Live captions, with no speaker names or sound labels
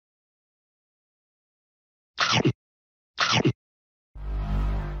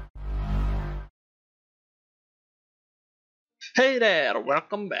Hey there,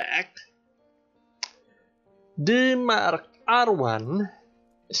 welcome back. The Mark R1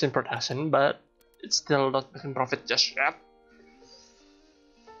 is in production, but it's still not making profit just yet.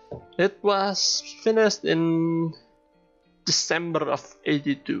 It was finished in December of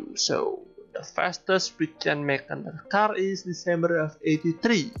 82, so the fastest we can make another car is December of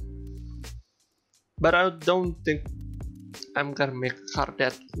 83. But I don't think I'm gonna make a car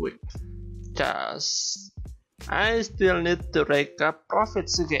that quick, cause I still need to rake up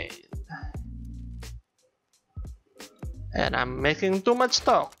profits again. And I'm making too much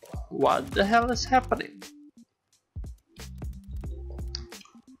stock. What the hell is happening?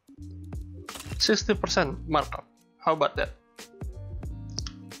 60% markup. How about that?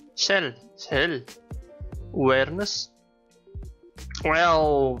 Sell. Awareness.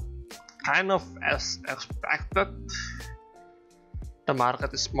 Well, kind of as expected. The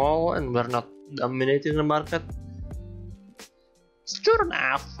market is small and we're not dominating the market. Sure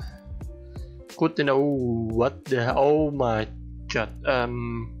enough. Good to know what the oh my god.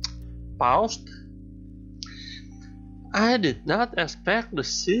 Paused. I did not expect to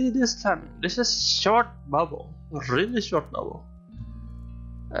see this time. This is short bubble, really short bubble.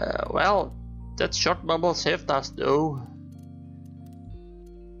 Well, that short bubble saved us though.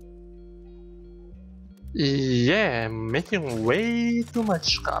 Yeah, I'm making way too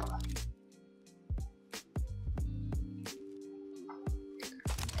much car.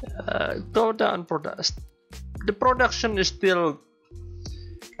 Go down product. The production is still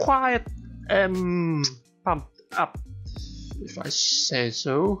quite pumped up, if I say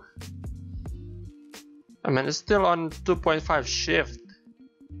so. I mean, it's still on 2.5 shift,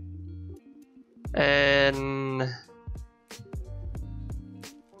 and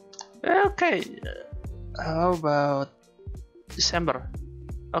okay. How about December?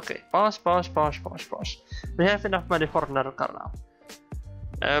 Okay, pause. We have enough money for another car now.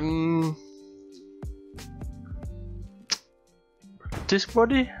 This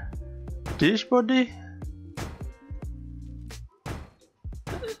body.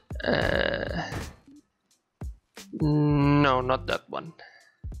 No, not that one.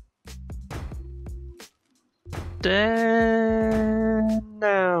 Then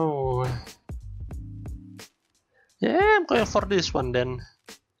no. Yeah, I'm going for this one then.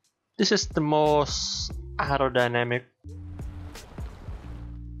 This is the most aerodynamic.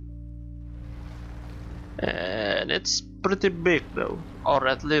 And it's pretty big though, or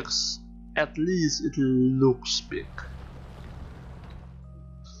at least it looks big.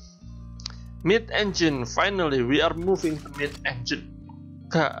 Mid-engine, finally we are moving to mid-engine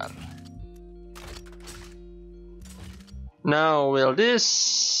car. Now will this,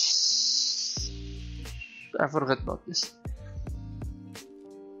 I forgot about this.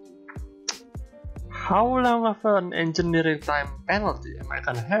 How long of an engineering time penalty am I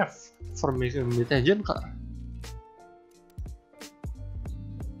gonna have for making a mid-engine car?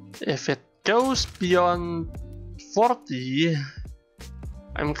 If it goes beyond 40,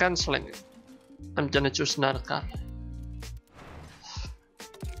 I'm canceling it. I'm gonna choose another car.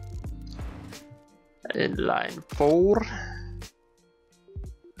 In line 4,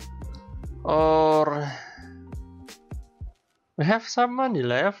 or we have some money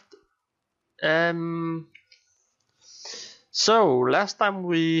left. So last time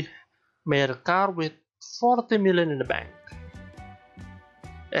we made a car with 40 million in the bank,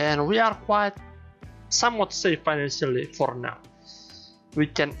 and we are quite somewhat safe financially for now. We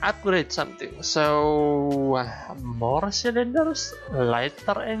can upgrade something, so more cylinders,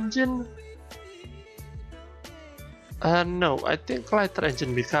 lighter engine. No, I think lighter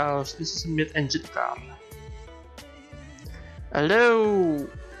engine because this is a mid-engine car. Hello.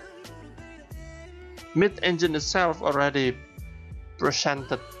 Mid-engine itself already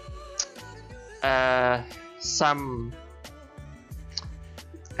presented some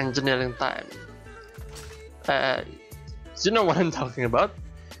engineering time. You know what I'm talking about?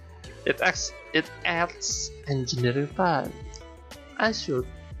 It adds engineering time. I should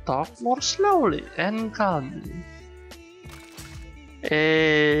talk more slowly and calmly.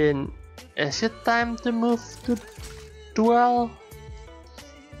 And is it time to move to dual?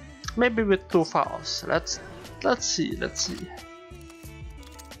 Maybe with 2 files. Let's see.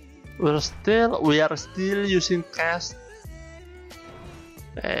 We are still using cast,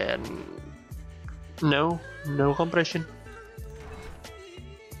 and no compression.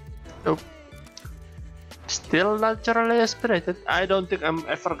 Nope. Still naturally aspirated. I don't think I'm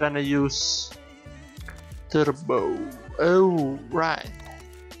ever gonna use turbo. Oh right.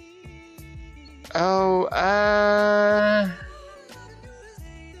 Oh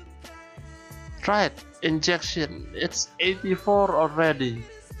Right, injection. It's 84 already.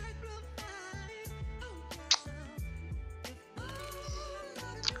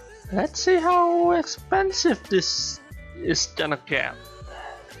 Let's see how expensive this is gonna get.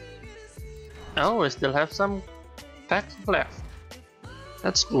 Oh, we still have some packs left.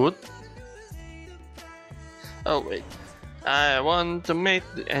 That's good. Oh wait, I want to make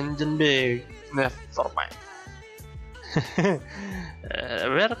the engine big. Never mind.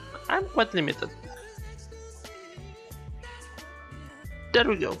 I'm quite limited. There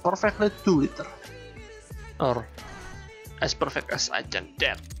we go, perfectly 2 liter. Or as perfect as I can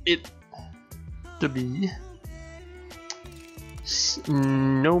get it to be.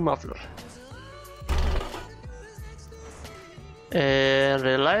 No muffler. And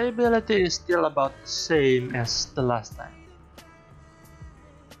reliability is still about the same as the last time.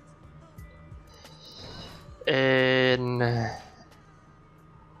 And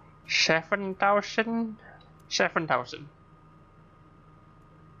 7,000.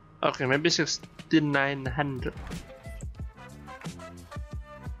 Okay, maybe 6,900.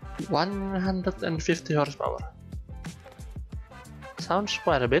 150 horsepower. Sounds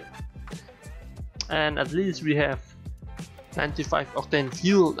quite a bit. And at least we have 95 octane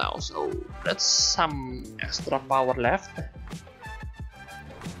fuel now, so that's some extra power left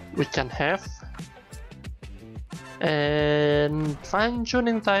we can have. And fine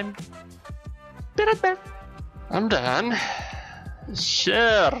tuning time. Be right back. I'm done.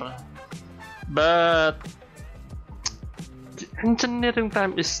 Sure, but the engineering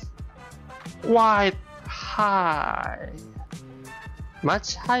time is quite high,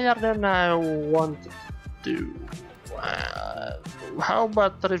 much higher than I wanted to do. How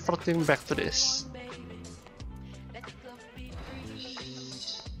about reverting back to this?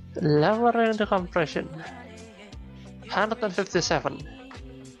 Lowering the compression. 157.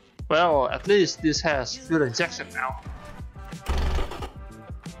 Well, at least this has fuel injection now.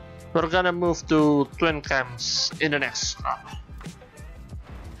 We're gonna move to twin cams in the next car.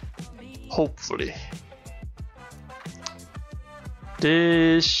 Hopefully.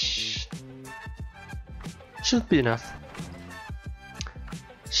 This should be enough.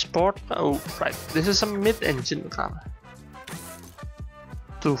 Sport, oh right, this is a mid-engine car.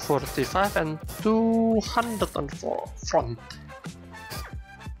 245 and 204 front.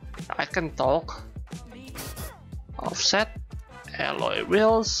 I can talk. Offset, alloy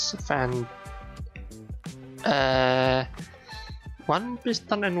wheels, fan, 1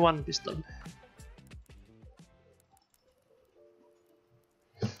 piston and 1 piston.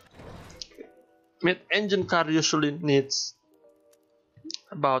 Mid-engine car usually needs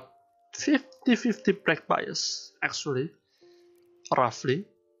about 50-50 brake bias, actually, roughly.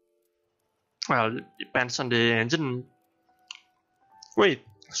 Well, it depends on the engine. Wait,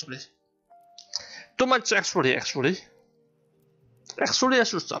 actually, too much actually. Actually, I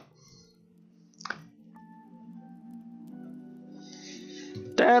should stop.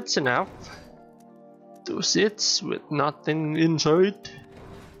 That's enough. 2 seats with nothing inside.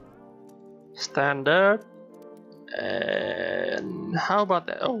 Standard. And how about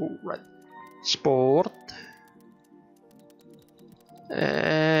that? Oh, right. Sport.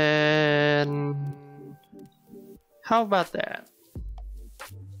 And how about that?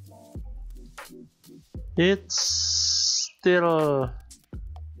 It's still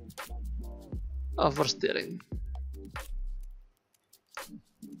oversteering.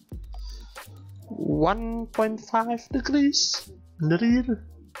 1.5 degrees in the rear.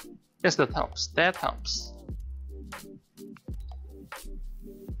 Yes, that helps. That helps.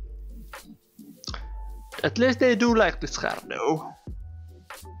 At least they do like this car, though.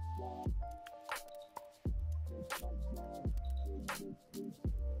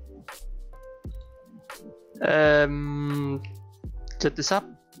 Get this up.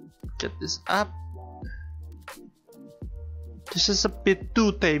 Get this up. This is a bit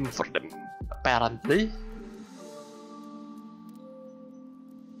too tame for them, apparently.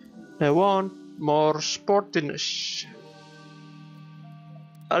 I want more sportiness.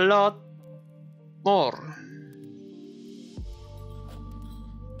 A lot more.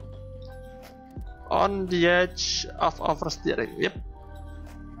 On the edge of oversteering, yep.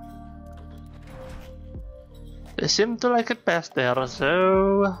 They seem to like it best there,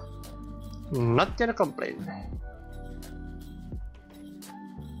 so not gonna complain.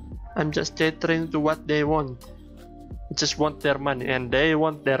 I'm just catering to what they want. I just want their money and they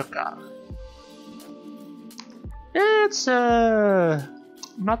want their car. It's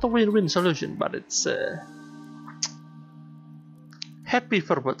not a win-win solution, but it's happy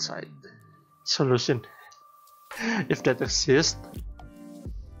for both sides solution, if that exists.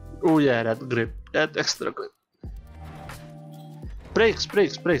 Oh yeah, that grip, that extra grip.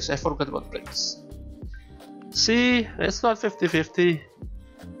 Brakes, I forgot about brakes. See, it's not 50-50.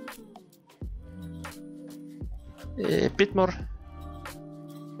 A bit more.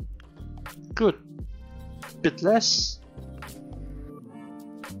 Good. Bit less.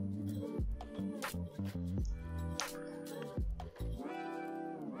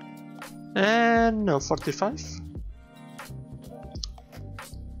 And no, 45.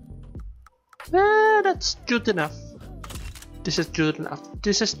 That's good enough. This is good enough.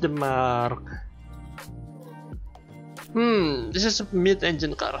 This is the mark. This is a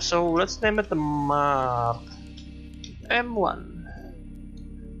mid-engine car, so let's name it the mark M1.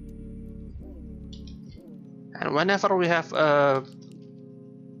 And whenever we have a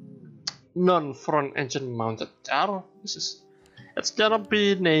non-front engine mounted car, it's gonna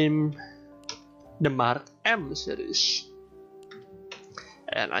be named the Mark M series.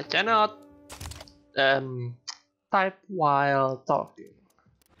 And I cannot type while talking.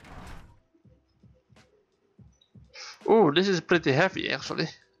 Oh, this is pretty heavy actually.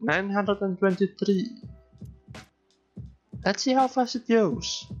 923. Let's see how fast it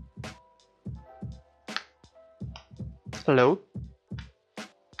goes. Load.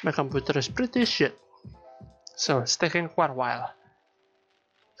 My computer is pretty shit, so it's taking quite a while.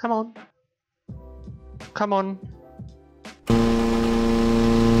 Come on. Come on.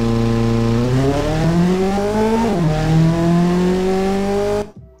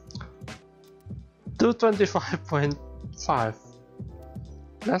 $225.5.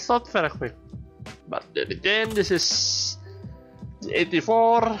 That's not very quick. But then again, this is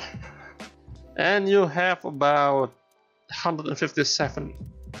 84, and you have about 157.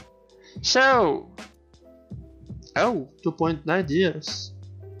 So, 2.9 years,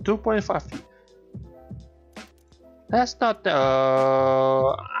 2.5. That's not.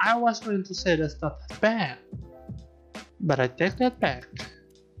 I was going to say that's not that bad, but I take that back.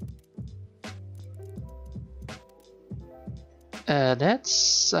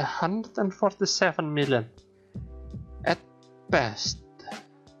 That's 147 million at best.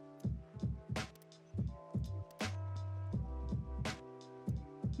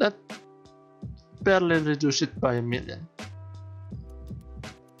 That barely reduce it by a million.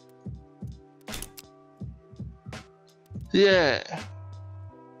 Yeah.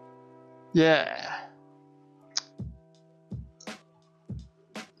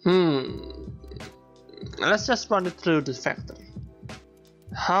 Let's just run it through the factory.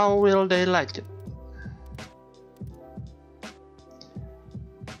 How will they like it?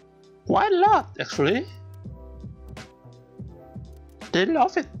 Quite a lot, actually. They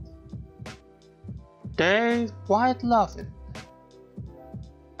love it. They quite love it.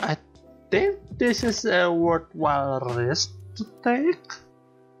 I think this is a worthwhile risk to take.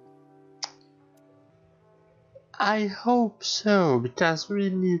 I hope so, because we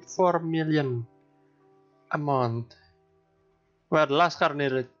need 4 million a month. Well, the last car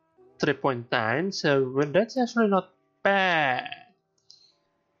needed 3.9, so that's actually not bad.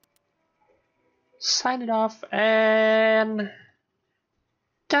 Sign it off and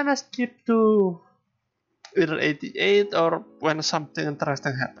gonna skip to either 88 or when something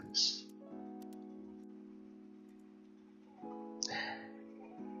interesting happens.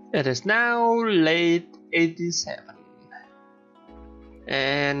 It is now late 87,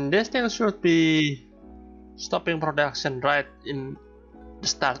 and this thing should be stopping production right in the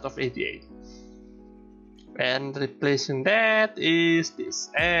start of 88, and replacing that is this,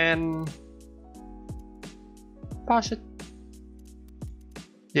 and pause it.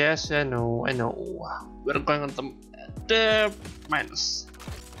 Yes, I know, we're going on the minus.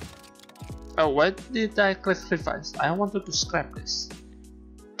 Oh, why did I click revise? I wanted to scrap this,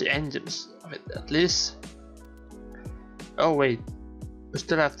 the engines of it at least. Oh wait, we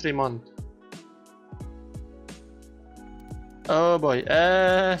still have 3 months. Oh boy,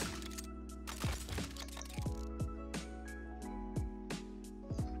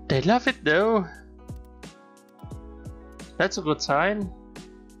 they love it though. That's a good sign.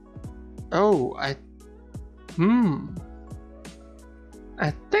 Oh, I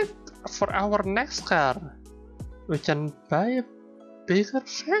think for our next car we can buy a bigger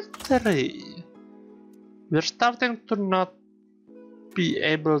factory. We're starting to not be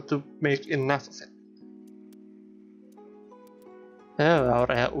able to make enough of it. Oh, our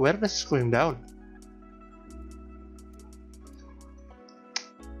awareness is going down.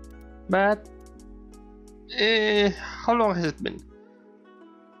 But how long has it been?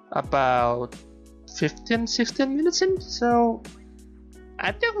 About 15-16 minutes in, so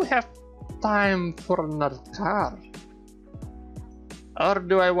I think we have time for another car. Or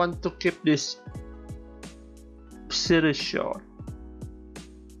do I want to keep this series short?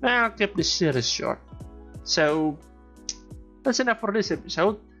 I'll keep this series short. So that's enough for this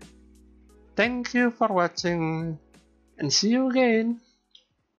episode. Thank you for watching and see you again.